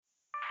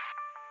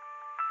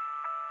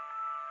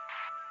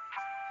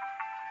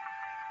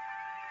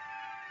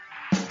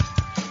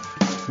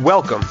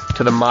Welcome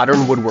to the Modern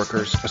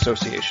Woodworkers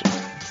Association,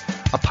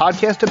 a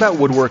podcast about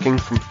woodworking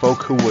from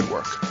folk who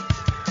woodwork.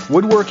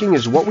 Woodworking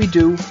is what we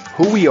do,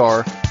 who we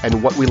are,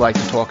 and what we like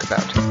to talk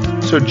about.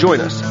 So join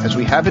us as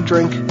we have a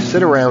drink,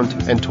 sit around,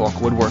 and talk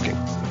woodworking.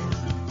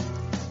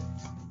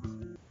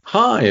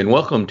 Hi, and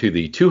welcome to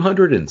the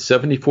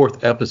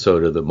 274th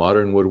episode of the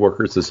Modern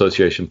Woodworkers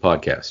Association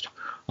podcast.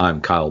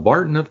 I'm Kyle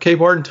Barton of K.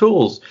 Barton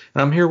Tools,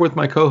 and I'm here with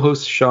my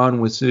co-host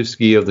Sean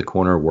Wisniewski of the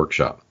Corner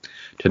Workshop.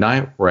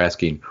 Tonight, we're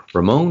asking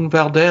Ramon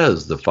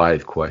Valdez the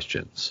 5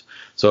 questions.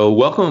 So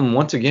welcome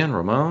once again,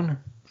 Ramon.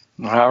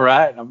 All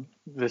right.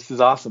 This is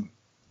awesome.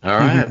 All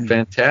right.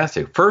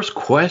 Fantastic. First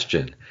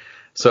question.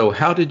 So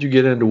how did you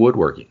get into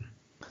woodworking?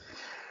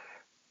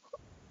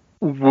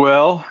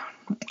 Well,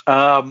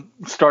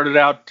 started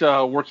out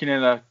working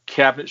in a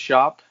cabinet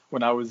shop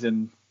when I was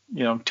in,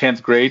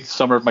 10th grade,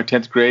 summer of my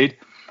 10th grade.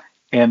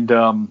 And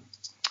do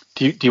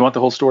you want the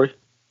whole story?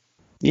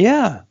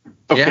 Yeah.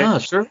 Okay. Yeah,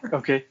 sure.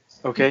 Okay.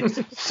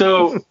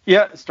 So,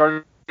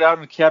 started out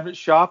in a cabinet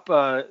shop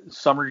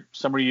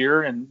summer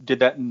year and did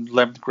that in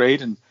 11th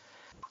grade. And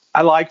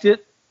I liked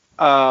it.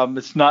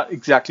 It's not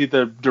exactly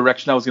the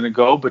direction I was going to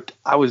go, but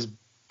I was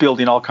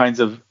building all kinds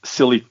of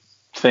silly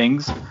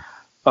things.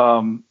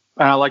 And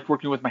I liked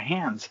working with my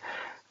hands.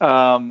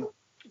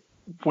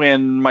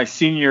 When my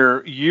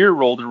senior year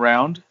rolled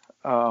around,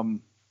 I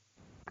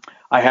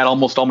had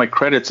almost all my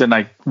credits, and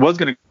I was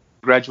going to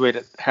graduate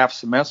at half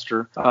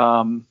semester.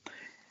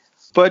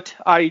 But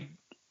I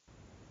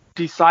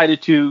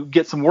decided to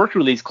get some work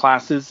release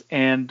classes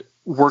and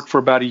work for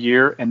about a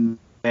year, and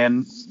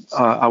then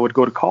I would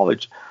go to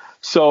college.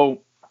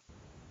 So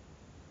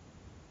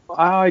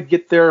I'd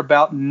get there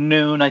about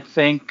noon, I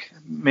think,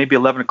 maybe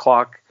 11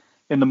 o'clock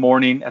in the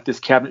morning at this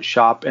cabinet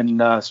shop,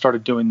 and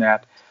started doing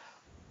that.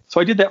 So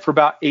I did that for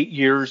about 8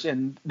 years,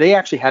 and they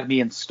actually had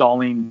me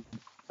installing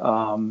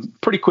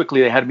pretty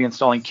quickly. They had me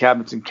installing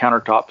cabinets and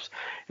countertops.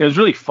 It was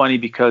really funny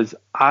because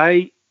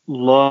I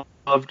loved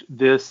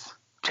this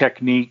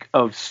technique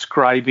of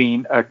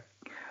scribing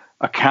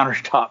a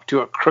countertop to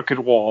a crooked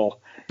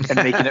wall and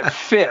making it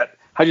fit.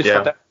 I just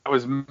thought that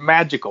was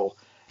magical.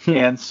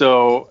 And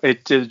so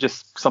it is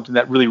just something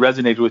that really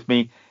resonated with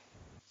me.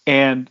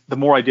 And the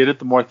more I did it,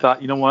 the more I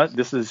thought, you know what,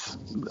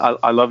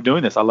 I love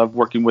doing this. I love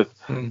working with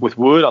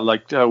wood. I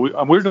liked, we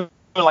were doing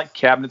like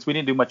cabinets. We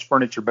didn't do much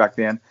furniture back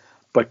then,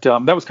 but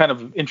that was kind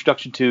of an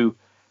introduction to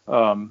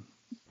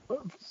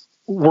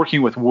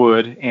working with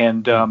wood.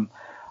 And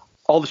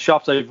all the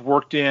shops I've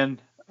worked in,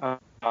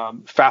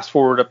 fast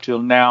forward up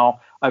till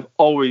now, I've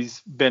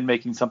always been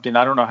making something.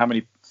 I don't know how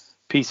many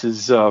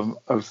pieces of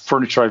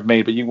furniture I've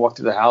made, but you can walk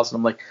through the house and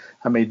I'm like,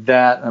 I made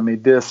that, I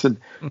made this. And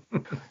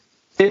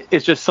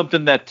it's just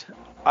something that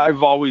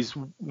I've always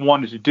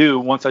wanted to do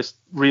once I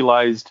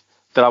realized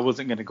that I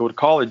wasn't going to go to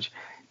college.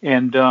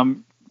 And,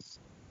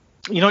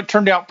 it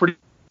turned out pretty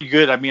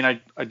good. I mean,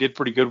 I did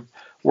pretty good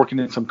working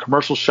in some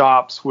commercial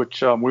shops,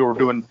 which we were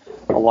doing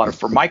a lot of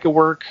Formica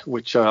work,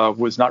 which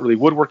was not really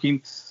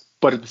woodworking,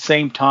 but at the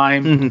same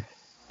time,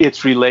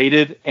 it's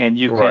related, and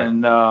you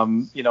can,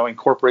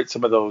 incorporate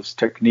some of those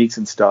techniques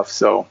and stuff.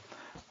 So,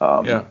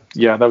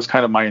 that was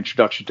kind of my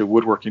introduction to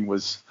woodworking.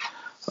 Was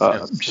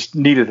just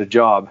needed a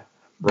job,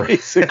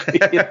 basically.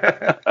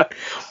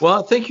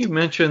 Well, I think you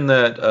mentioned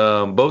that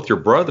both your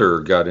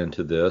brother got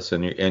into this,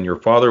 and your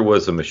father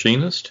was a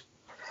machinist.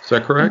 Is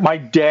that correct? My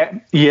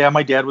dad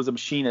was a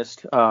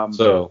machinist.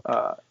 So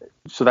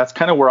that's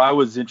kind of where I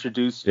was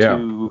introduced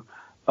to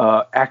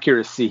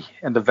accuracy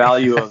and the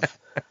value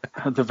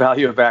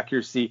of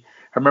accuracy.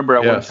 I remember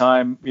at one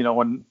time,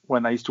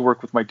 when I used to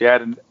work with my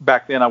dad, and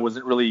back then I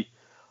wasn't really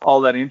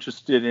all that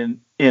interested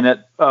in it,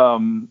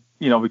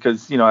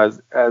 because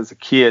as a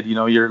kid,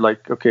 you're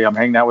like, okay, I'm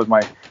hanging out with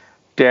my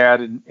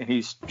dad, and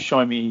he's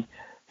showing me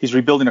he's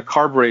rebuilding a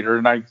carburetor,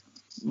 and I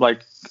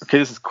like, okay,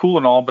 this is cool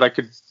and all, but I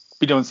could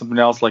be doing something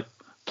else like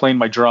playing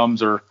my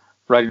drums or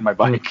riding my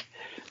bike.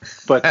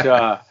 But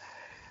I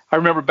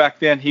remember back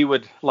then he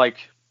would like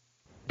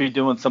be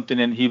doing something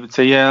and he would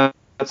say, yeah,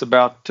 that's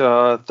about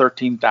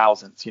 13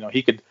 thousandths.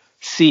 He could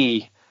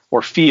see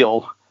or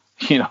feel,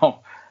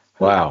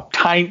 wow,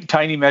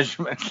 tiny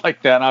measurements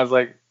like that. And I was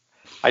like,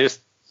 I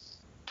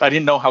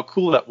didn't know how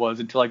cool that was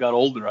until I got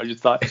older. I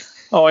just thought,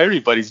 oh,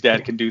 everybody's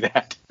dad can do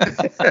that.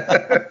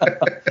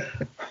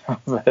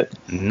 But,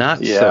 not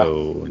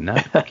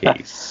the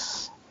case.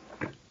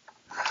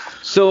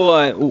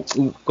 So,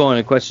 going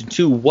to question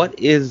 2, what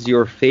is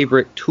your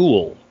favorite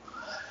tool?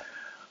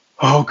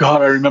 Oh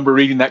God, I remember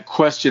reading that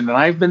question, and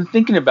I've been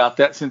thinking about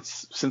that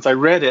since I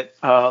read it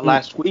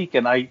last week,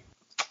 and I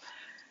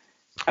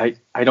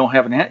don't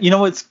have an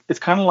answer. It's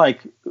kind of like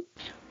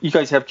you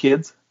guys have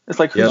kids. It's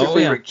like, who's your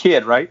favorite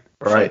kid, right?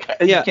 Right. Like,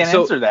 you can't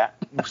answer that.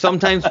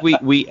 Sometimes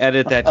we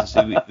edit that to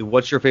say,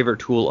 what's your favorite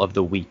tool of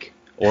the week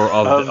or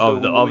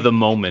of the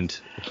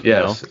moment?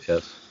 Yes.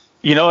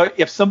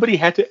 If somebody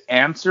had to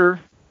answer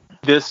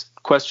this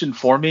question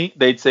for me,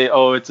 they'd say,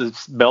 "Oh, it's a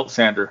belt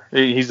sander.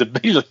 He's a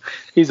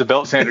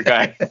belt sander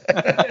guy."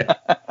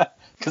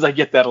 Because I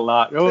get that a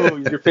lot. Oh,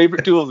 your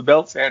favorite tool is a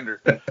belt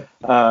sander.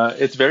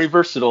 It's very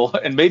versatile,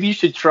 and maybe you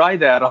should try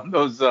that on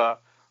those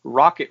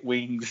rocket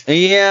wings.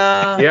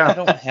 Yeah. Yeah. I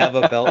don't have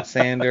a belt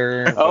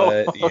sander,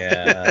 Oh, but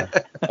yeah.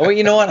 Oh,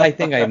 you know what? I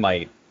think I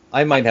might.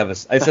 I might have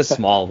it's a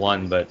small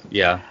one, but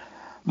yeah.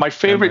 My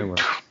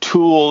favorite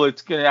tool,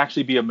 it's going to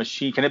actually be a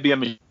machine. Can it be a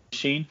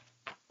machine?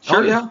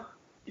 Sure. Yeah.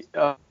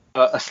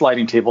 A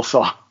sliding table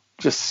saw.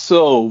 Just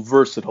so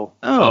versatile.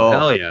 Oh,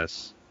 hell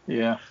yes.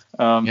 Yeah.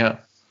 Yeah.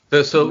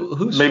 So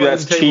who's Maybe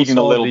that's cheating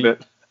a little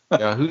bit.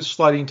 Yeah. Whose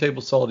sliding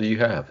table saw do you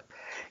have?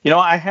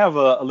 I have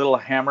a little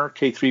hammer,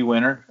 K3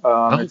 Winner.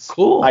 It's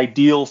cool.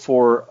 ideal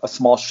for a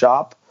small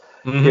shop.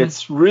 Mm-hmm.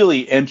 It's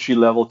really entry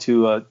level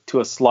to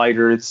a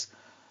slider. It's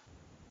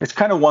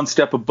kind of one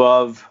step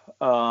above,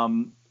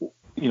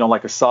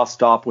 like a saw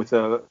stop with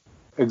a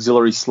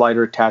auxiliary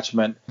slider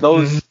attachment.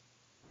 Those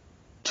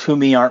to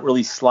me aren't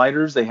really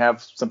sliders. They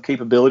have some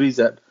capabilities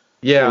that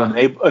will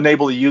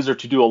enable the user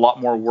to do a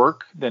lot more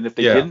work than if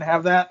they didn't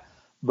have that.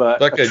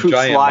 But like a true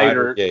giant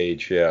slider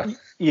gauge,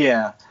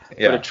 Yeah.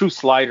 But a true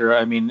slider,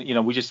 I mean,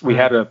 we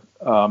had a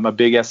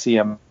big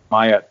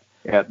SCMI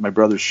at my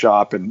brother's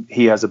shop, and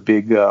he has a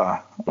big,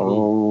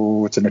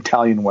 it's an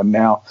Italian one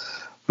now,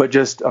 but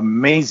just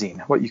amazing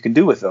what you can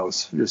do with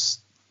those.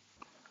 Just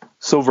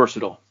so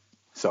versatile.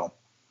 So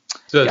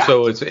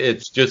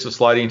it's just a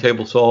sliding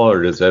table saw,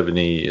 or does it have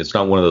any? It's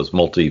not one of those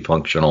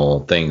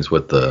multifunctional things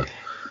with the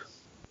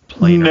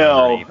planer.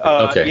 No.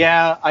 Okay.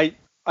 Yeah,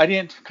 I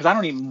didn't, because I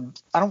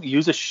don't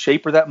use a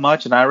shaper that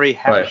much, and I already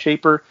have a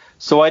shaper,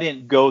 so I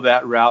didn't go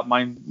that route.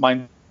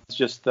 Mine's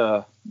just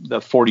the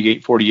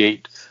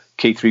 4848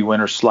 K3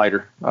 Winner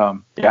slider.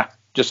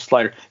 Just a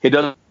slider. It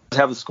does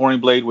have the scoring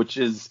blade, which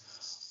is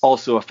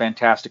also a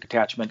fantastic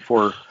attachment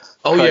for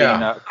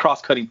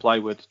cross-cutting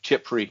plywood,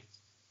 chip-free.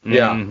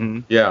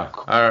 Yeah, yeah.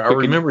 I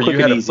remember you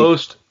had a easy.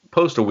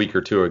 post a week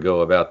or two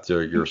ago about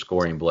your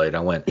scoring blade. I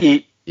went,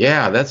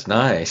 yeah, that's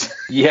nice.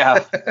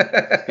 Yeah,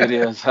 it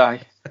is.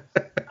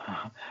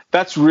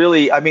 That's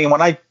really, I mean,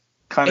 when I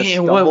kind of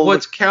stumbled.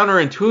 What's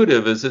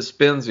counterintuitive is it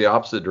spins the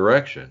opposite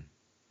direction.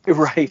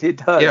 Right,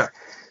 it does. Yeah.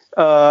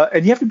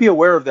 And you have to be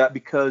aware of that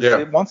because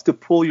it wants to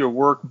pull your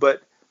work.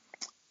 But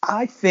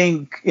I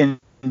think in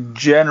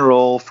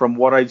general, from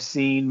what I've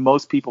seen,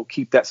 most people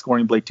keep that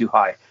scoring blade too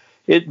high.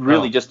 It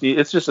really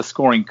it's just a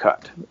scoring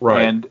cut.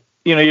 Right. And,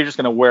 you're just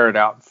going to wear it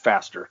out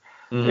faster.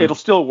 Mm-hmm. It'll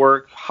still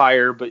work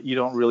higher, but you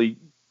don't really,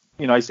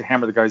 I used to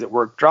hammer the guys at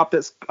work. Drop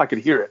this. I could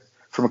hear it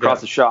from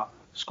across the shop.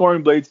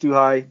 Scoring blade's too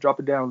high. Drop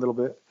it down a little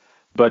bit.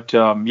 But, it's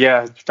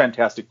a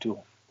fantastic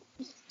tool.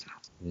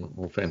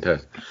 Well,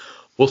 fantastic.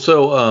 Well,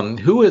 so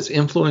who has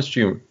influenced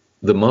you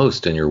the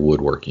most in your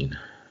woodworking?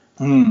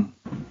 I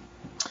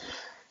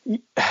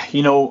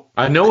know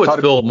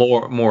it's Phil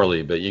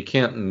Morley, but you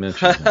can't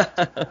mention him.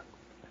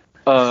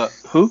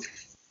 Who?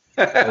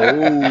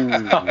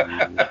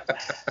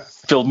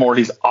 Phil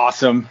Morley's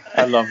awesome.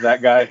 I love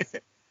that guy.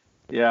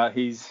 Yeah,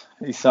 he's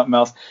something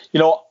else.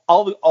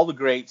 All the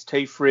greats,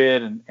 Tay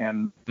Frid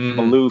and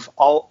Maloof,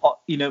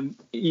 all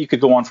you could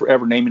go on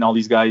forever naming all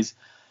these guys.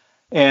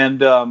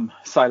 And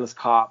Silas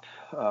Kopp,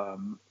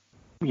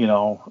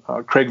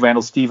 Craig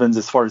Vandal Stevens,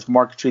 as far as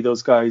marquetry,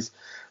 those guys.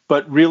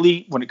 But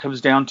really, when it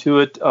comes down to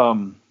it,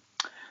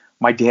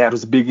 my dad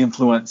was a big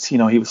influence. He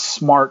was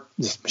smart,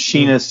 just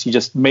machinist. He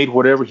just made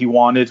whatever he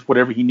wanted,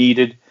 whatever he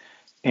needed,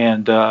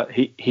 and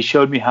he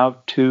showed me how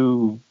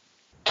to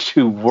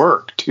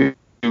work, to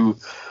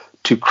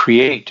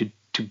create,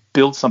 to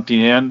build something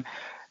in.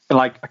 And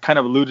like I kind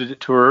of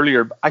alluded to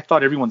earlier, I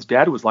thought everyone's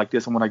dad was like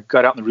this, and when I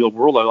got out in the real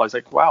world, I was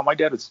like, wow, my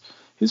dad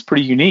he's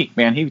pretty unique,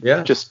 man. He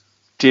just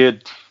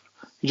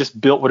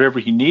built whatever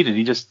he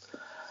needed.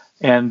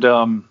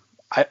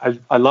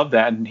 I love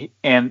that,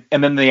 and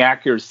then the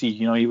accuracy.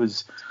 He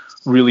was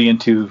really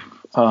into,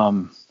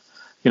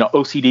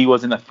 OCD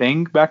wasn't a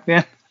thing back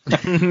then,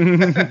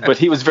 but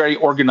he was very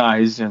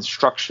organized and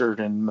structured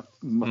and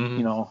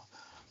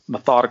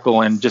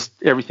methodical, and just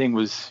everything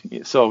was.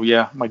 So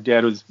yeah, my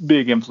dad was a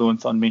big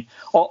influence on me.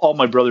 All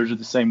my brothers are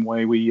the same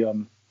way. We,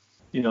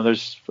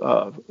 there's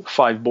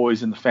 5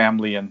 boys in the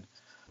family, and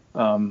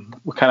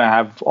we kind of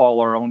have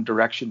all our own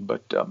direction,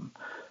 but.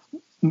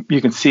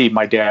 You can see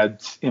my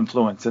dad's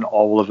influence in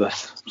all of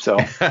us. So,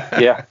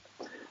 yeah,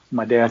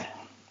 my dad.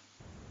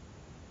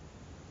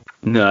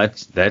 No,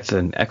 that's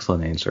an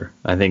excellent answer.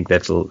 I think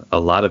that's a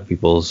lot of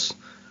people's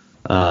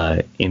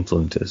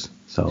influences.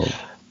 So,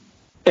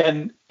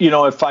 and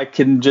if I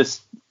can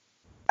just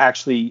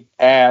actually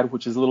add,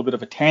 which is a little bit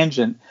of a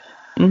tangent,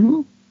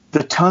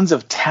 the tons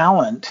of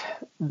talent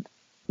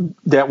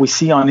that we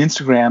see on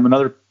Instagram and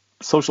other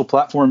social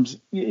platforms,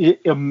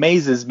 it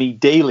amazes me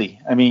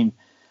daily. I mean.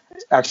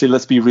 Actually,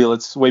 let's be real.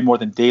 It's way more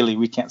than daily.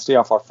 We can't stay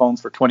off our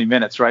phones for 20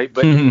 minutes, right?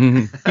 But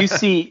you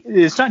see,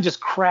 it's not just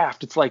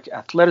craft. It's like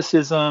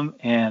athleticism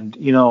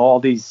and, all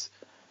these.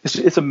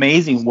 It's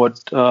amazing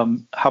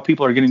how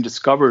people are getting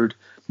discovered,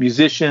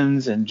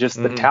 musicians and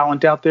just the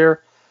talent out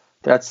there.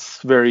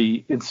 That's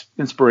very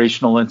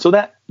inspirational. And so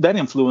that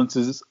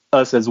influences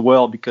us as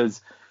well,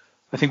 because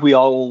I think we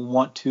all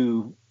want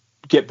to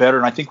get better.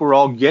 And I think we're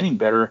all getting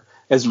better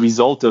as a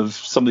result of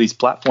some of these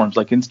platforms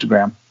like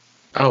Instagram.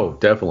 Oh,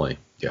 definitely.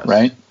 Yes.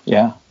 Right?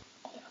 Yeah.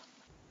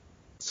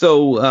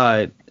 So,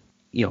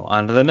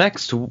 on to the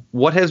next.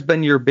 What has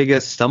been your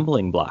biggest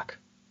stumbling block?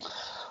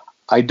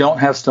 I don't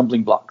have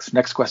stumbling blocks.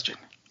 Next question.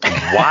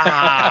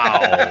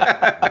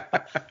 Wow.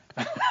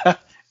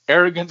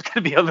 Arrogance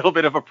could be a little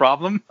bit of a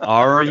problem.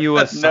 Are you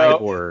a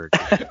cyborg?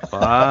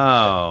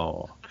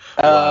 Wow.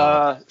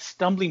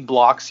 Stumbling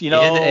blocks,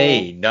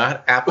 NA,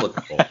 not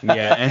applicable.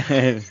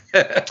 Yeah.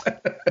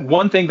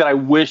 One thing that I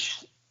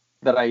wish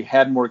that I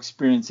had more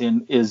experience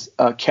in is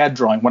CAD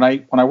drawing. When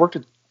I worked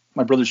at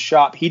my brother's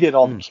shop, he did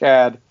all the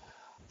CAD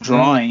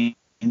drawings,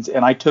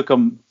 and I took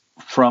them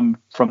from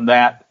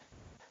that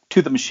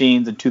to the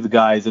machines and to the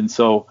guys, and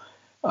so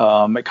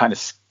it kind of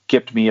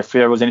skipped me. If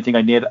there was anything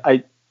I did,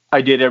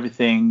 I did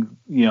everything,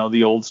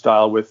 the old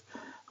style with,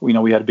 we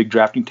had a big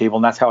drafting table,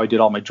 and that's how I did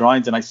all my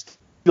drawings, and I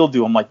still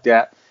do them like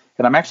that.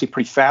 And I'm actually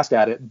pretty fast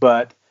at it,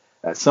 but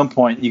at some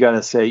point you got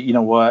to say, you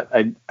know what,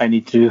 I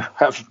need to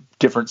have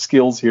different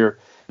skills here.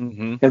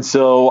 Mm-hmm. And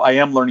so I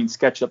am learning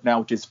SketchUp now,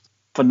 which is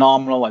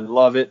phenomenal. I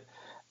love it.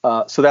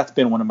 So that's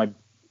been one of my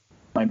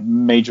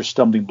major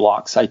stumbling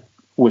blocks. I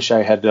wish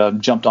I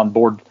had jumped on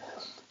board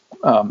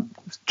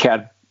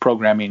CAD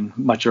programming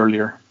much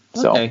earlier.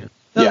 So okay.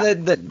 No,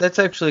 that's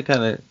actually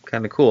kind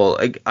of cool.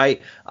 I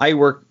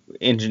work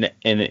in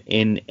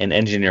an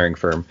engineering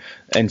firm,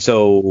 and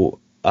so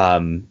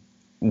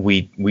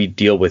we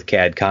deal with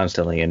CAD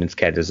constantly, and it's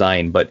CAD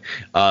design. But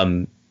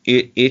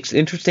it's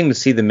interesting to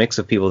see the mix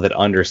of people that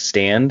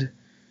understand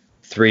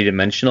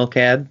three-dimensional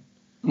CAD,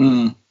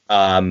 and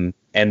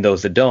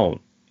those that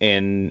don't.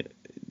 And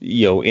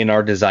in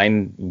our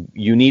design,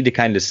 you need to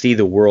kind of see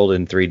the world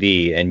in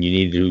 3D, and you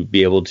need to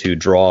be able to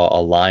draw a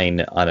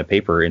line on a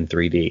paper in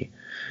 3D.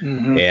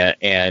 Mm-hmm.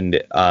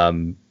 And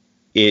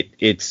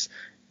it's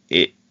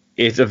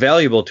a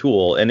valuable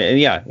tool, and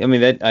yeah, I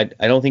mean that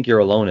I don't think you're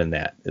alone in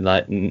that.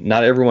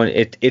 Not everyone.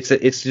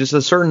 It's just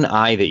a certain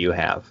eye that you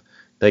have.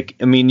 Like,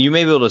 I mean, you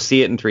may be able to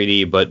see it in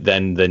 3D, but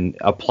then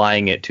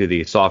applying it to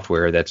the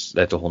software, that's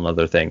a whole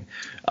nother thing.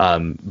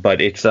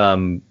 But it's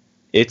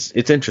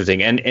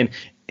interesting, and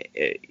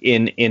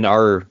in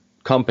our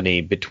company,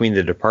 between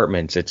the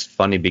departments, it's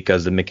funny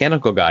because the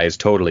mechanical guys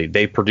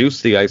they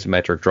produce the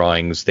isometric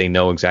drawings, they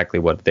know exactly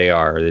what they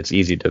are, it's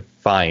easy to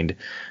find,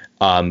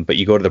 but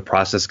you go to the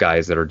process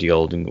guys that are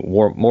dealing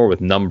more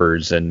with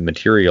numbers and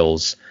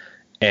materials,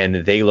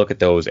 and they look at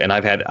those, and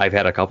I've had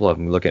a couple of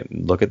them look at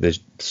the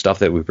stuff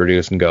that we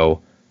produce and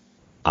go,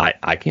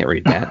 I can't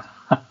read that.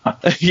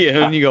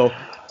 And you go,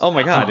 oh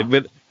my god,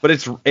 but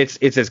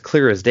it's as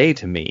clear as day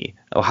to me.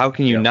 Oh, how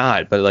can you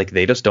not? But like,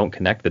 they just don't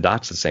connect the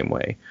dots the same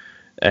way.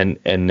 And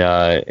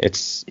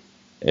it's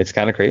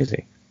kind of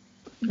crazy.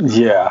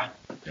 Yeah.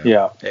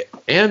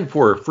 And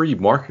for a free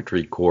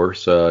marquetry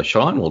course,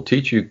 Sean will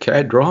teach you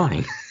CAD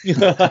drawing.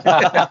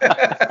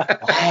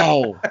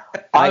 Oh,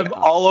 I'm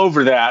all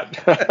over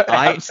that.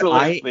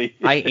 Absolutely.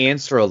 I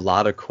answer a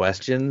lot of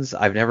questions.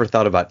 I've never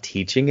thought about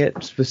teaching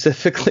it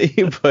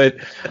specifically, but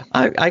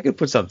I could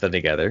put something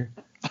together.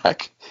 I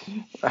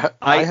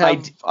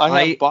have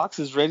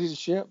boxes ready to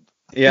ship.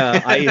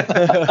 Yeah,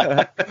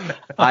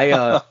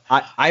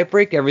 I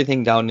break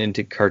everything down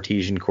into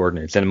Cartesian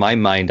coordinates, and in my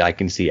mind, I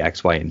can see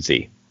X, Y, and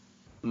Z,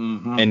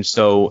 and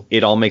so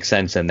it all makes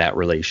sense in that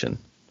relation.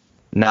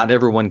 Not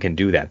everyone can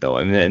do that though,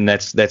 and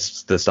that's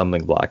the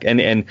stumbling block.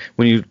 And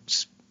when you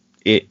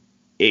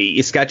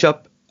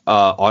SketchUp,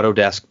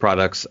 Autodesk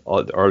products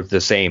are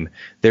the same.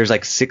 There's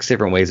like 6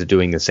 different ways of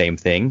doing the same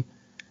thing,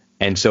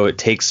 and so it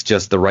takes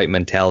just the right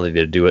mentality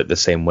to do it the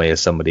same way as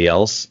somebody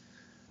else.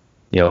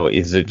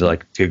 Is it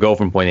like to go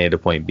from point A to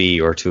point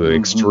B, or to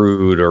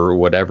extrude or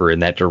whatever in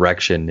that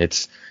direction?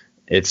 It's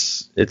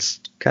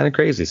kind of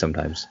crazy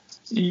sometimes.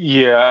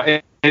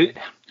 Yeah,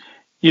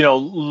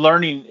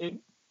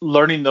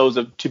 learning those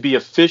to be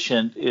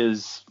efficient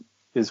is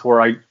where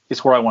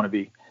I want to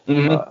be.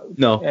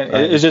 No,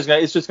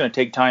 it's just going to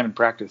take time and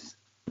practice.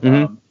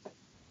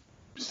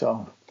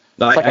 So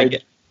I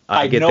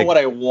know what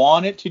I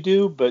want it to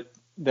do, but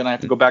then I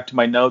have to go back to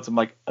my notes. I'm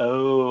like,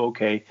 oh,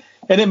 okay.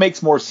 And it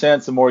makes more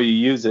sense the more you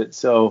use it.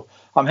 So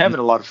I'm having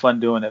a lot of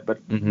fun doing it, but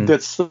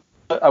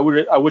I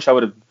wish I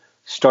would have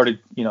started,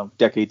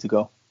 decades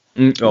ago.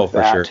 Oh,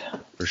 for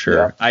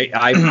sure.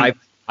 Yeah.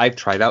 I've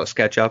tried out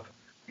SketchUp,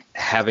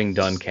 having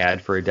done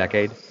CAD for a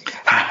decade,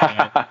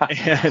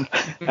 and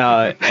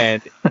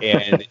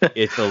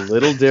it's a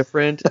little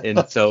different,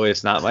 and so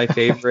it's not my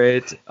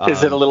favorite.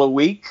 Is it a little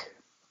weak?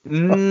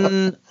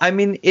 I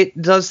mean,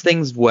 it does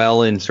things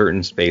well in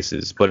certain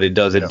spaces, but it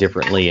does it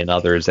differently in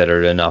others that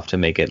are enough to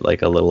make it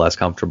like a little less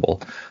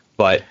comfortable.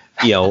 But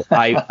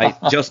I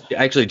just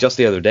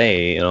the other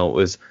day, it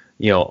was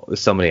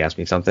somebody asked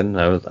me something,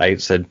 and I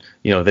said,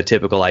 the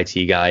typical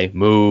IT guy,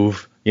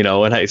 move, and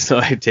I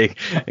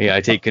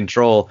take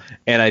control,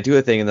 and I do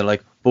a thing, and they're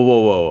like,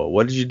 whoa,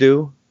 what did you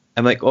do?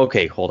 I'm like,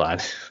 okay, hold on,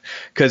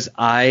 because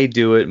I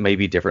do it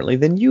maybe differently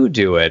than you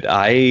do it.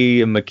 I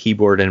am a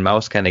keyboard and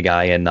mouse kind of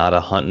guy, and not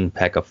a hunt and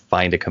peck of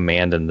find a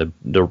command and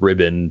the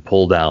ribbon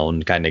pull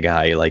down kind of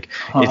guy. Like,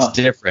 it's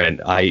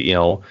different.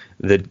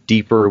 The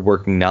deeper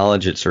working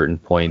knowledge at certain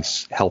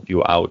points help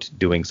you out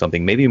doing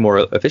something maybe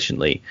more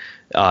efficiently.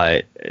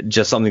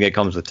 Just something that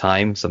comes with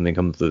time, something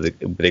comes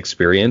with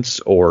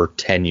experience or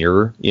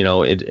tenure.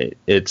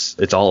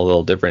 It's all a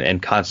little different and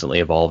constantly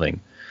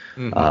evolving.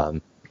 Mm-hmm.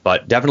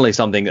 But definitely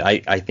something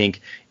I think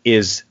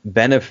is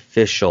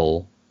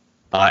beneficial.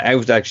 I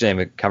was actually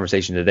having a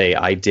conversation today.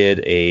 I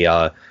did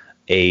a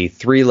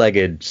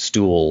three-legged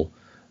stool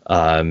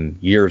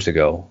years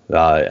ago.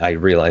 I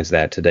realized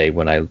that today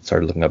when I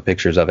started looking up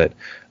pictures of it.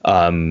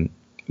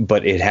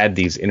 But it had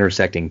these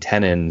intersecting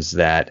tenons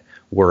that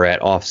were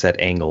at offset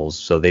angles,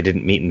 so they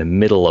didn't meet in the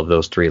middle of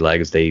those three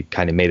legs. They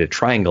kind of made a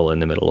triangle in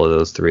the middle of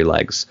those three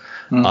legs.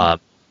 Mm.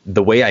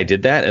 The way I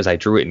did that is I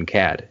drew it in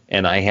CAD,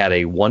 and I had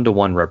a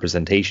 1-to-1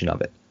 representation of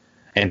it.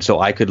 And so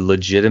I could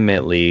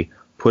legitimately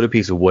put a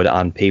piece of wood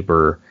on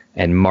paper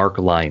and mark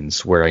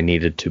lines where I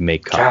needed to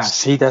make cuts. Yeah,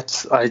 see,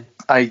 that's I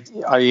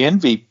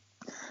envy,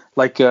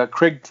 like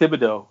Craig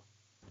Thibodeau.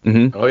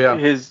 Mm-hmm. Oh yeah,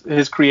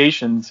 his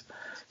creations.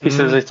 He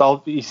says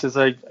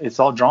it's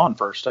all drawn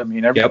first. I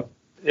mean,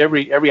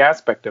 every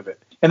aspect of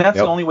it, and that's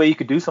the only way you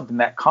could do something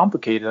that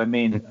complicated. I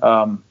mean,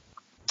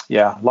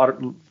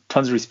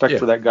 tons of respect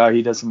for that guy.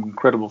 He does some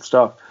incredible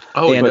stuff.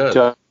 Oh, he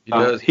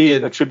does. He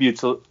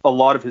attributes a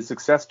lot of his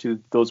success to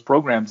those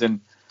programs,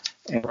 and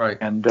right.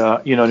 And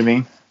you know what I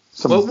mean.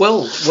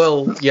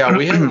 Well, yeah,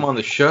 we had him on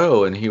the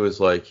show, and he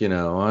was like,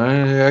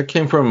 I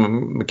came from a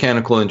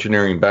mechanical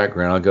engineering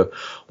background. I go,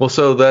 well,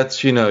 so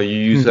that's, you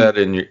use that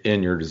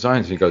in your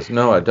designs. And he goes,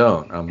 no, I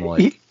don't. I'm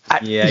like,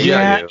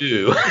 you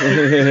do.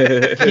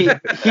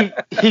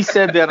 he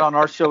said that on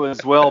our show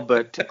as well,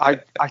 but I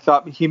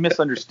thought he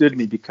misunderstood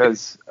me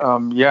because,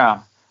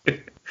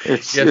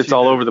 it's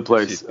all over the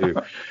place.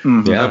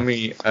 Mm-hmm. Yeah.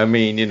 I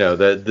mean,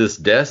 that this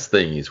desk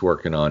thing he's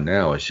working on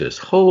now is just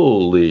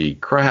holy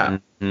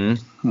crap.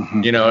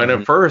 Mm-hmm. And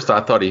at first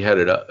I thought he had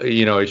it up,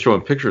 he's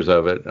showing pictures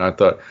of it, and I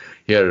thought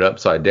he had it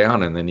upside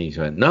down, and then he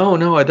went,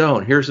 no, I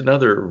don't. Here's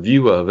another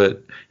view of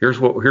it. Here's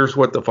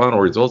what the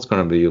final result's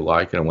going to be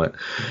like. And I went,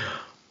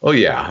 oh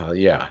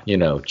yeah,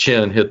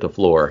 chin hit the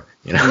floor,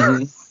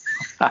 Mm-hmm.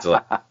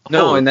 So,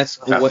 no, and that's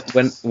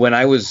when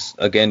I was,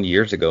 again,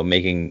 years ago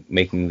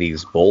making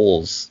these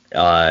bowls.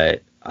 I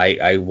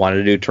wanted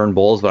to do turn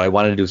bowls, but I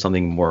wanted to do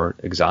something more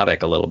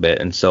exotic a little bit,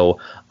 and so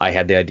I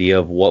had the idea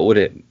of what would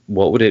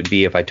it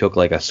be if I took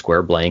like a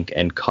square blank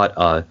and cut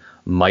a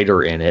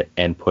miter in it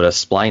and put a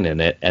spline in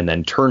it and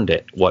then turned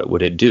it. What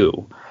would it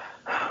do?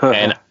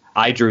 And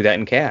I drew that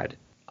in CAD.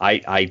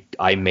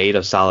 I made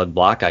a solid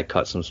block. I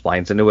cut some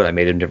splines into it. I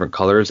made them different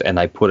colors, and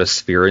I put a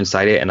sphere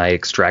inside it, and I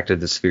extracted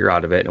the sphere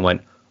out of it and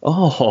went,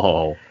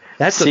 oh,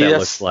 that's what that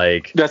looks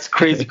like. That's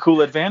crazy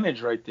cool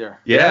advantage right there.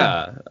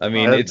 Yeah. I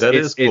mean, that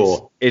is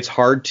cool. It's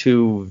hard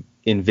to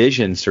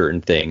envision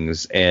certain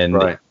things, and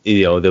right.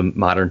 The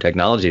modern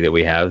technology that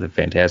we have, the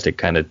fantastic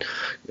kind of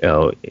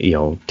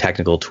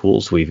technical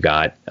tools we've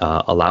got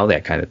allow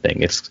that kind of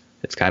thing. It's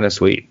kind of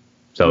sweet.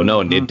 So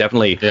no, it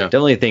definitely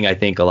a thing I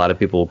think a lot of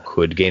people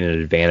could gain an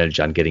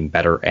advantage on getting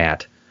better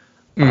at.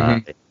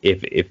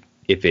 If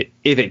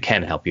it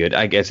can help you.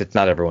 I guess it's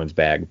not everyone's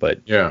bag,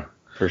 but yeah,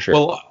 for sure.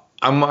 Well,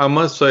 I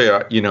must say,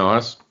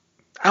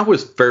 I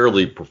was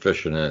fairly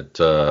proficient at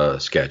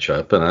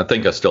SketchUp, and I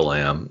think I still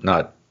am.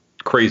 Not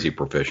crazy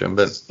proficient,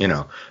 but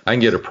I can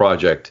get a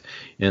project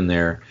in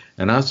there.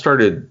 And I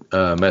started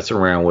messing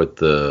around with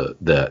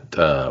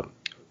that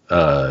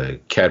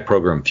CAD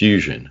program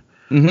Fusion.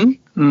 Mm-hmm.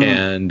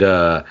 And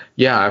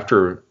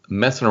after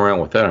messing around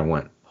with that, I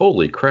went,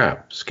 holy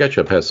crap,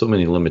 SketchUp has so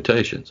many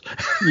limitations.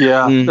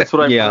 Yeah, that's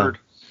what I've heard.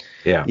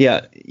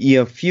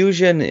 Yeah.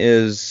 Fusion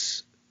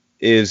is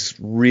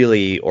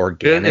really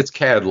organic. It's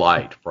CAD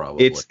light,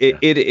 probably. It's CAD.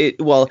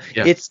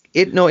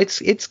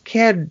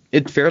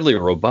 It's fairly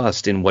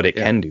robust in what it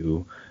can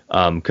do,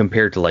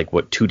 compared to like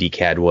what 2D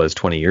CAD was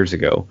 20 years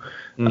ago.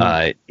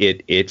 Mm-hmm.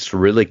 It's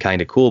really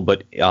kind of cool,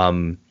 but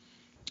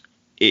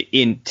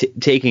in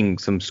taking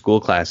some school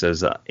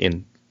classes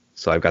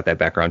so I've got that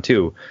background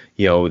too.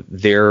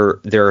 There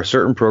are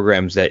certain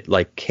programs that,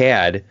 like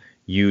CAD,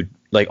 you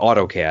like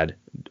AutoCAD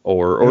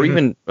or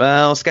even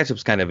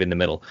SketchUp's kind of in the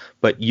middle,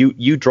 but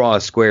you draw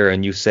a square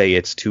and you say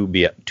it's 2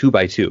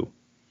 by 2.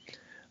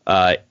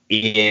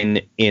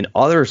 In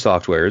other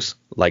softwares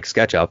like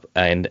SketchUp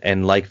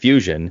and like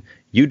Fusion,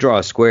 you draw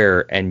a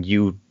square and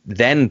you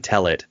then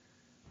tell it,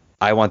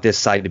 I want this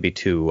side to be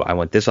 2, I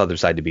want this other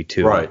side to be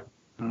 2. Right.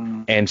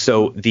 And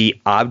so the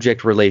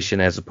object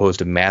relation as opposed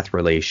to math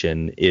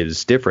relation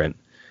is different.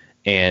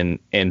 And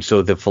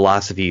so the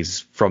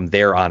philosophies from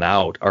there on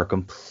out are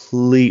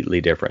completely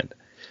different.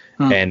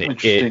 And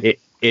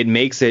it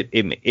makes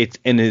it's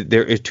and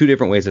there is two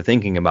different ways of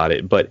thinking about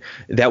it. But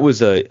that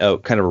was a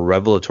kind of a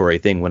revelatory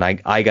thing when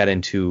I got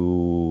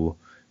into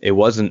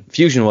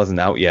Fusion wasn't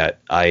out yet.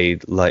 I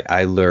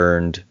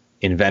learned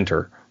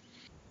Inventor.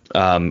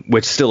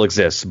 which still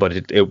exists,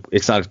 but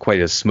it's not quite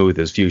as smooth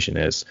as Fusion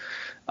is.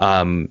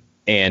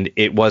 And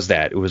it was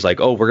that. It was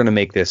like, oh, we're going to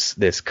make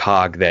this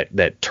cog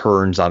that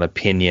turns on a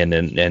pinion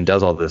and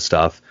does all this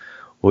stuff.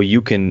 Well,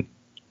 you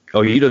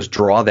just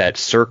draw that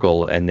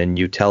circle and then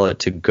you tell it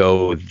to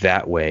go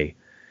that way.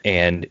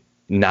 And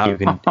now you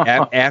can,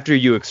 after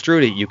you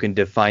extrude it, you can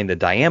define the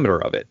diameter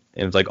of it.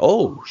 And it's like,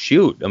 oh,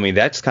 shoot. I mean,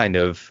 that's kind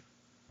of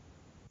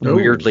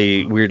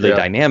weirdly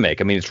dynamic.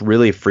 I mean, it's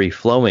really free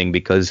flowing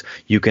because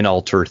you can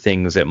alter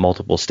things at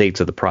multiple states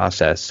of the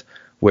process,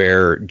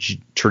 where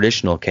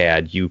traditional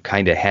CAD, you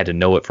kind of had to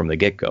know it from the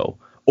get-go,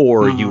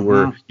 or you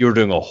were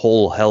doing a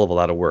whole hell of a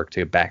lot of work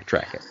to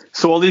backtrack it.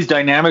 So all these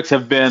dynamics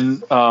have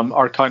been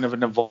are kind of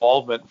an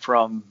evolvement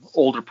from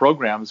older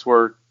programs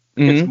where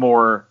it's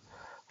more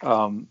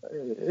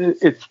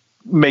it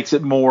makes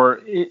it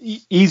more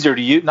easier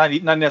to use, not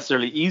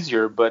necessarily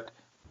easier, but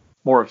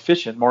more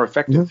efficient, more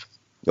effective.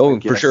 Oh,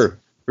 for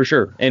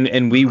sure.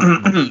 And we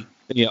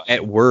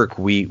at work,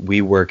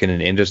 we work in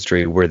an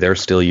industry where they're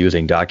still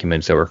using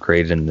documents that were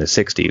created in the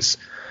 60s.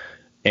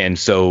 And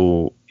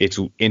so it's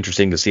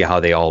interesting to see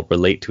how they all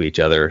relate to each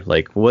other.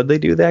 Like, what did they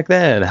do back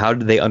then? How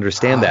did they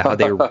understand that? How did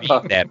they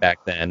read that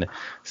back then?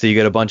 So you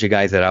get a bunch of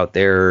guys that out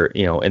there,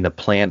 in the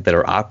plant that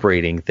are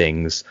operating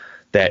things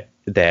that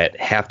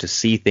have to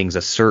see things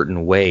a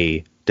certain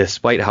way,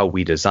 despite how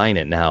we design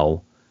it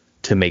now,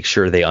 to make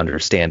sure they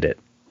understand it,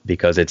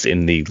 because it's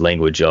in the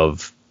language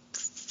of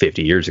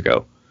 50 years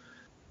ago.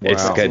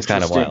 Wow. It's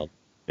kind of wild.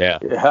 Yeah.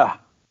 Yeah.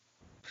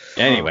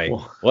 Anyway,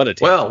 what a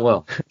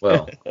tangent.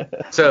 Well.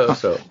 So,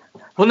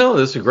 no,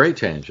 this is a great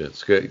tangent.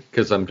 It's good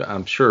because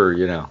I'm sure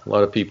a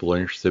lot of people are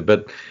interested.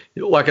 But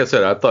like I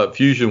said, I thought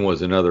Fusion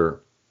was another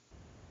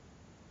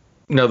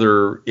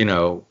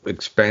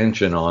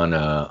expansion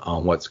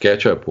on what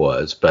SketchUp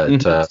was.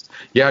 But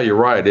yeah, you're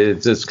right.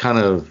 It's kind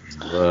of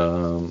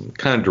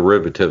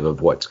derivative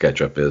of what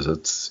SketchUp is.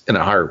 It's in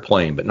a higher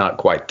plane, but not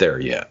quite there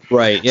yet.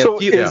 Right. Yeah. So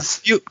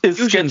is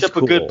SketchUp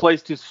a good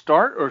place to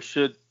start, or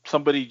should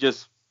somebody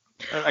just?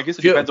 I guess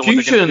it depends on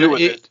what they're going to do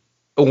with it.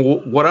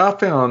 What I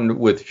found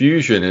with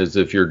Fusion is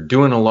if you're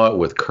doing a lot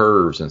with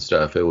curves and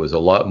stuff, it was a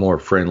lot more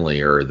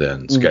friendlier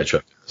than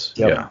SketchUp is.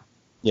 Yep. Yeah.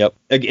 Yep.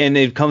 And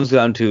it comes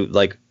down to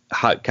like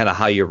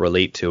how you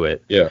relate to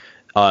it. Yeah.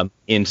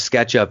 In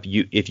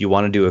SketchUp, if you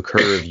want to do a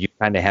curve, you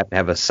kind of have to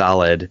have a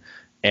solid,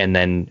 and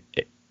then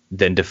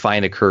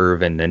define a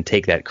curve and then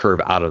take that curve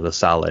out of the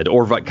solid,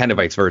 or kind of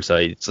vice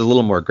versa. It's a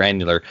little more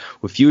granular.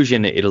 With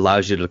Fusion, it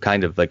allows you to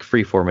kind of like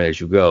freeform it as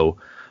you go.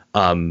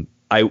 I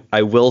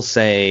will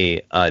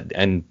say,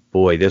 and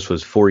boy, this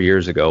was 4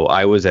 years ago.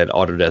 I was at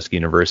Autodesk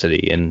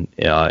University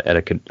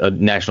at a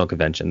national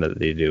convention that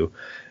they do,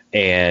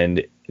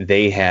 and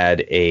they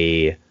had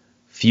a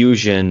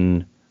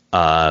Fusion.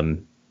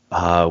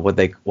 What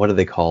do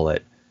they call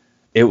it?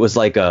 It was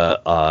like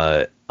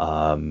a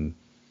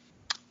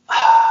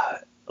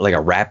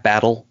rap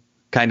battle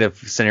kind of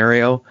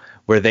scenario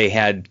where they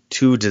had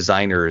two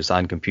designers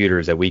on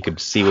computers that we could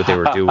see what they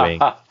were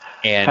doing,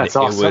 and That's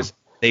awesome.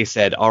 They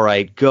said, all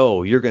right,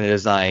 go. You're going to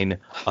design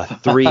a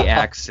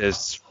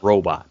 3-axis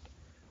robot.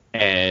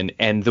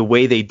 And the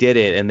way they did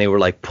it, and they were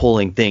like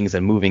pulling things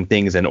and moving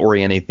things and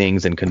orienting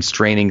things and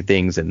constraining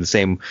things in the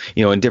same,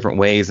 in different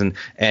ways. And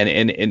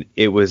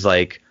it was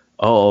like,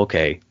 oh,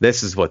 okay,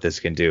 this is what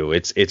this can do.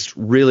 It's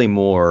really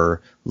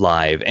more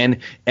live. And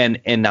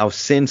now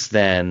since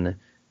then,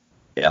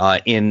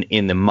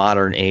 in the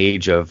modern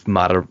age of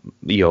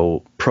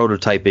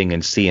prototyping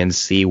and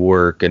CNC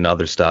work and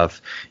other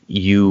stuff,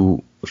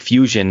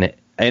 Fusion,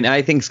 and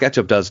I think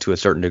SketchUp does to a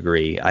certain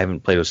degree. I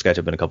haven't played with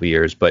SketchUp in a couple of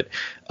years, but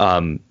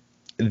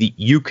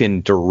you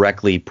can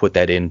directly put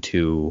that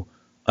into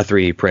a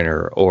 3D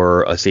printer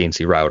or a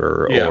CNC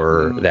router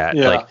or that.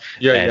 Yeah.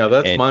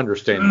 That's my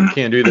understanding. You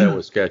can't do that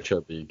with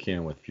SketchUp, but you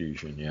can with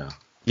Fusion. Yeah.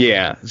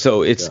 Yeah.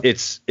 So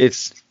it's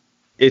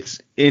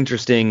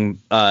interesting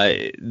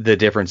the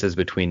differences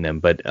between them,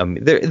 but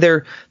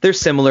they're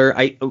similar.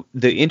 I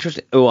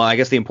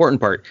guess the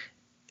important part,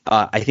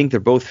 I think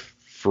they're both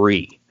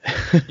free.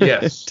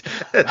 Yes,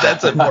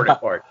 that's the important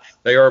part.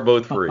 They are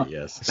both free.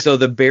 Yes. So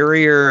the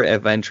barrier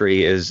of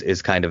entry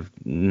is kind of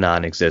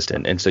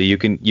non-existent, and so you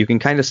can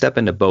kind of step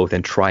into both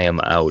and try them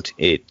out.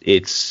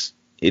 It's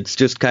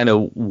just kind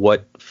of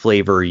what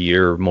flavor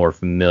you're more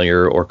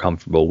familiar or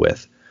comfortable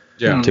with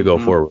to go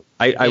forward.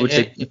 I would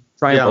say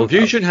try them both.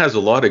 Fusion has a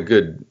lot of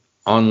good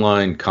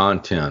online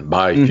content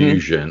by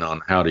Fusion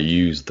on how to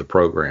use the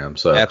program.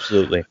 So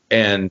absolutely.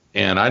 And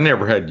I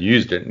never had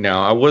used it.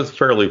 Now I was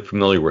fairly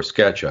familiar with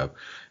SketchUp,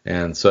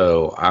 and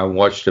so I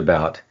watched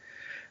about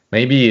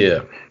maybe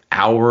an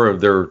hour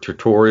of their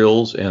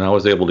tutorials, and I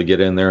was able to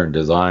get in there and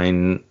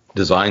design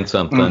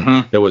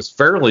something that was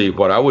fairly,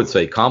 what I would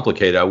say,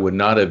 complicated. I would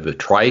not have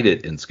tried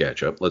it in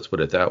SketchUp, let's put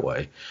it that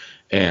way.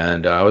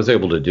 And I was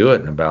able to do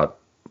it in about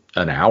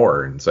an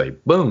hour and say,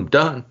 boom,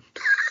 done.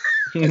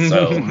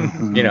 So,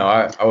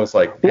 I was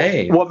like,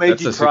 hey, what made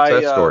you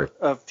try story.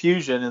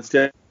 Fusion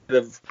instead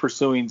of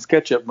pursuing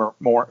SketchUp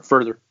more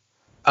further?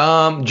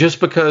 Just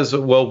because,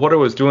 well, what I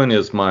was doing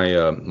is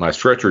my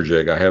stretcher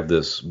jig. I have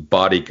this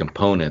body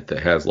component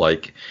that has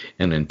like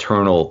an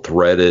internal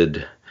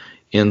threaded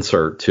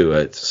insert to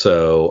it.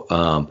 So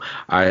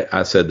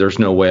I said, there's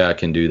no way I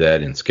can do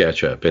that in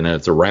SketchUp, and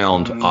it's a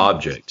round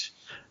object.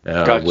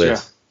 Gotcha.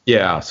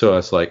 So I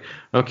was like,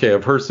 okay,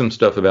 I've heard some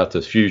stuff about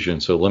this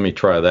Fusion, so let me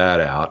try that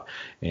out.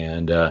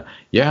 And I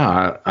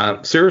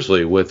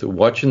seriously, with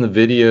watching the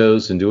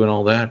videos and doing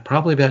all that,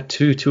 probably about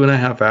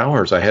 2.5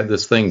 hours, I had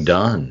this thing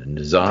done and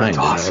designed.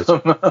 That's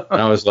awesome.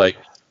 And I was like,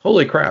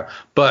 holy crap.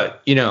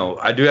 But,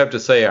 I do have to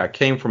say I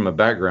came from a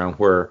background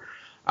where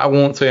I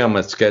won't say I'm a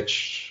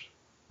SketchUp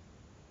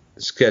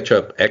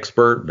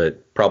expert,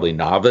 but probably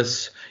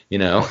novice,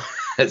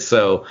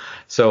 So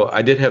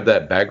I did have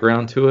that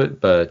background to it,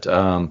 but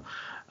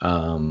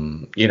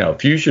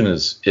Fusion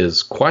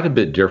is quite a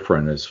bit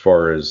different as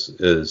far as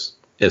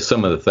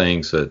some of the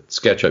things that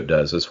SketchUp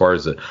does, as far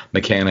as the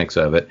mechanics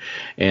of it.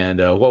 And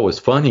what was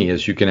funny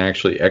is you can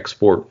actually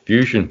export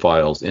Fusion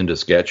files into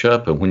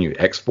SketchUp, and when you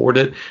export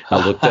it,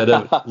 I looked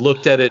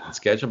at it in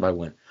SketchUp, I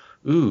went,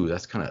 ooh,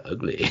 that's kind of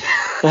ugly.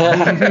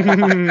 That's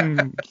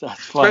funny.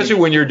 Especially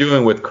when you're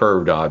doing with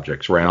curved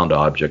objects, round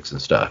objects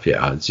and stuff.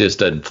 Yeah, it just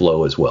doesn't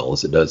flow as well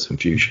as it does in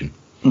Fusion.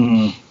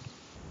 Mm-hmm.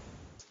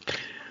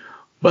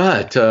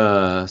 But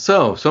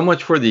so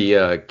much for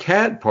the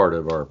CAD part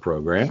of our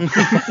program.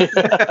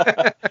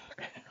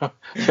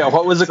 Yeah,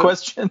 what was the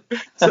question?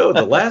 So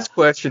the last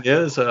question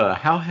is,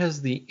 how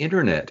has the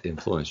internet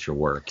influenced your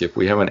work, if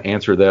we haven't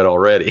answered that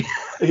already?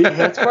 Yeah,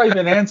 that's probably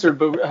been answered,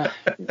 but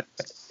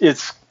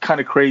it's kind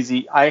of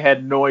crazy. I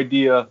had no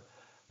idea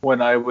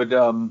when I would,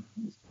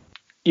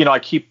 I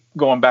keep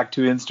going back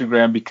to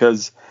Instagram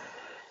because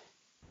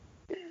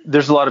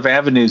there's a lot of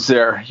avenues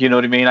there. You know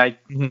what I mean?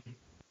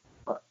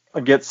 I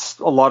get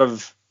a lot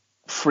of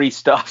free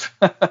stuff.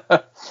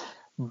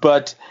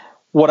 But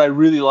what I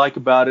really like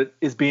about it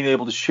is being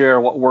able to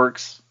share what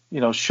works,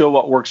 show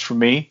what works for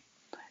me.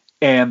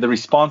 And the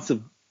response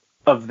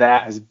of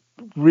that has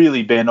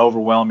really been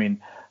overwhelming.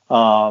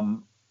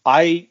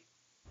 I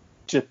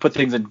just put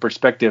things in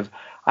perspective.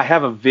 I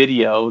have a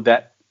video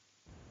that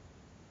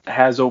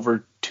has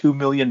over 2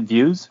 million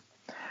views.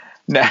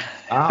 Now,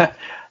 wow.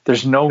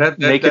 There's no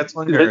naked.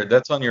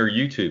 That's on your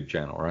YouTube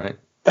channel, right?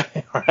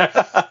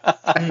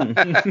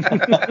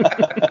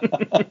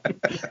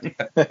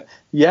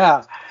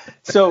 Yeah.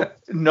 So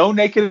no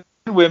naked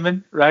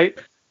women, right?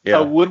 Yeah.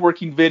 A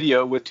woodworking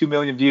video with 2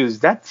 million views.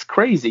 That's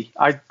crazy.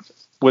 I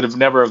would have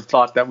never have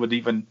thought that could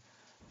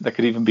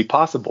even be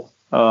possible.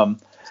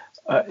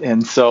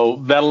 And so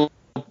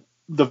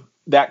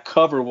that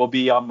cover will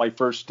be on my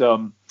first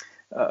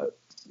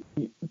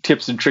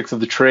tips and tricks of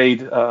the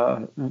trade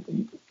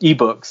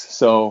ebooks.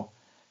 So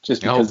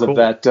just because of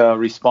that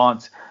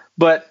response,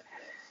 but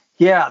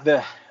yeah,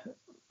 the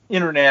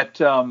internet,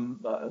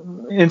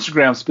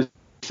 Instagram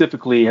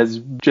specifically, has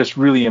just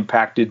really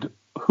impacted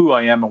who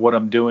I am and what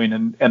I'm doing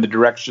and the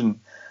direction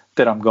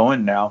that I'm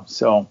going now.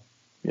 So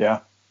yeah,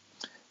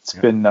 it's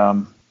been,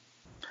 not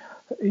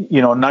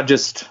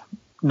just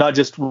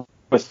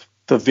with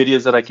the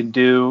videos that I can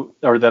do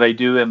or that I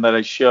do and that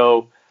I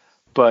show,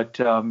 but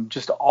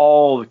just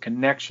all the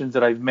connections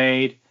that I've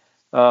made.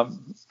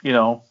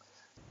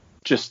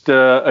 Just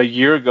a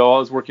year ago, I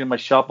was working in my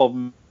shop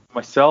all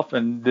myself,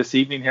 and this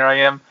evening here I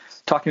am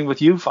talking with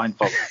you fine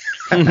folks.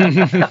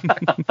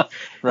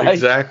 Right?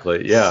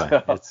 Exactly. Yeah.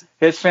 So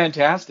it's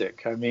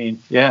fantastic. I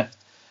mean, yeah.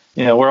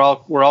 We're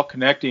all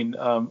connecting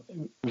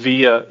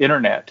via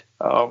internet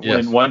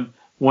in one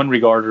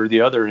regard or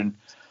the other, and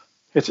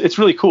it's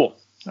really cool.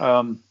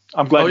 I'm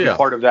glad to be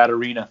part of that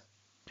arena.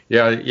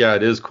 Yeah,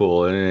 it is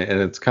cool,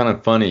 and it's kind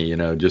of funny,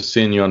 just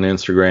seeing you on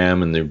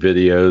Instagram and their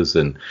videos,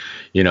 and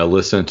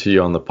listening to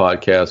you on the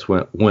podcast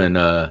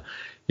when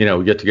we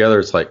get together.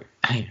 It's like,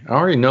 hey, I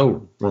already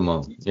know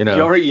Ramon.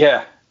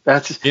 Yeah,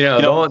 that's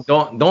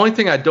the only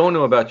thing I don't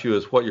know about you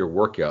is what your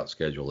workout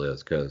schedule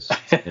is, because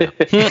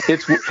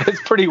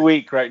it's pretty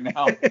weak right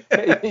now.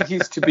 It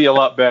used to be a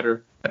lot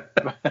better,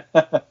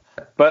 but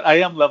I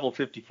am level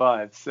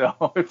 55,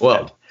 so it's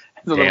a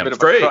little bit of a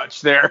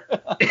crutch there.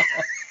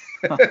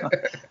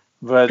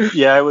 But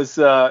yeah, it was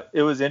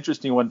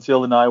interesting when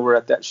Phil and I were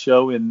at that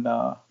show in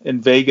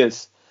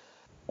Vegas.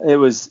 It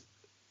was,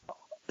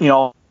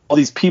 all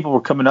these people were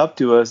coming up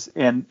to us,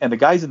 and the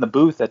guys in the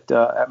booth at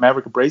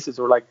Maverick Abrasives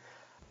were like,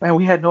 "Man,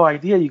 we had no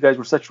idea you guys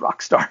were such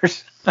rock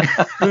stars."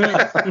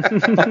 Because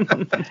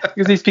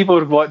these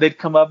people they'd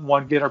come up and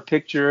want to get our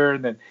picture,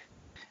 and then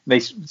they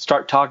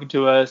start talking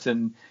to us,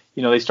 and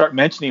they start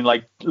mentioning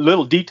like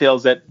little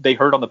details that they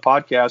heard on the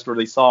podcast or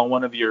they saw on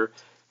one of your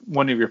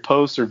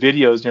posts or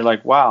videos, and you're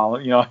like, wow,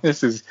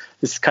 this is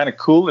kind of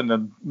cool and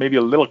then maybe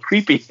a little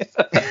creepy.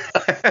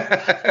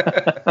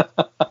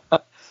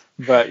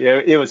 But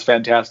yeah, it was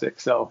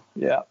fantastic. So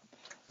yeah,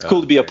 it's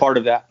cool to be a part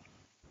of that.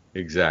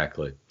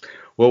 Exactly.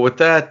 Well, with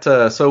that,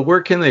 so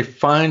where can they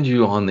find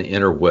you on the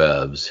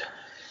interwebs?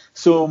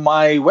 So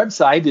my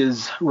website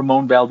is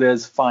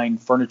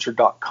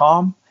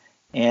RamonValdezFineFurniture.com,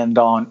 and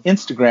on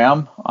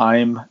Instagram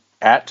I'm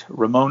at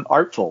Ramon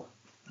Artful.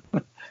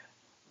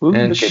 Ooh,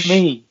 And look at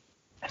me.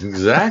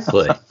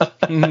 Exactly.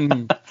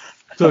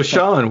 So,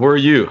 Sean, where are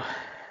you?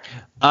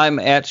 I'm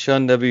at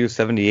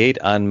SeanW78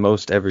 on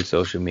most every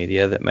social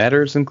media that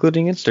matters,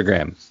 including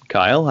Instagram.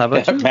 Kyle, how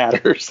about you? That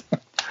matters.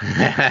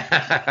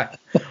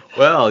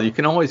 Well, you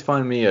can always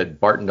find me at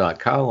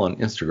Barton.Kyle on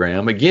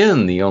Instagram.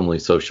 Again, the only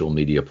social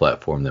media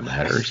platform that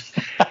matters.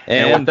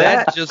 And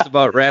that just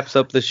about wraps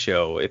up the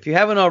show. If you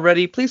haven't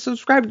already, please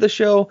subscribe to the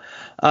show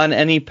on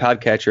any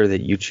podcatcher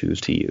that you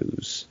choose to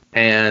use.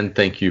 And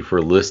thank you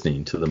for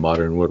listening to the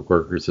Modern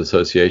Woodworkers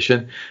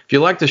Association. If you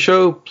like the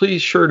show,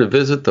 please sure to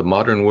visit the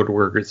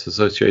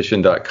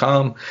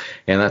modernwoodworkersassociation.com,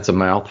 and that's a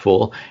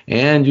mouthful.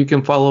 And you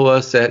can follow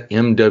us at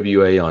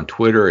MWA on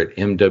Twitter at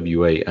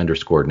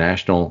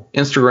MWA_national,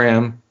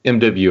 Instagram,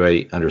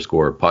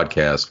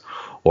 MWA_podcast,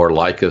 or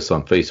like us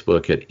on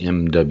Facebook at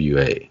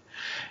MWA.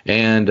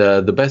 And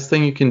the best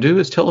thing you can do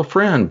is tell a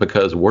friend,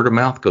 because word of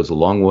mouth goes a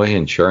long way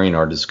in sharing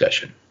our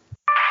discussion.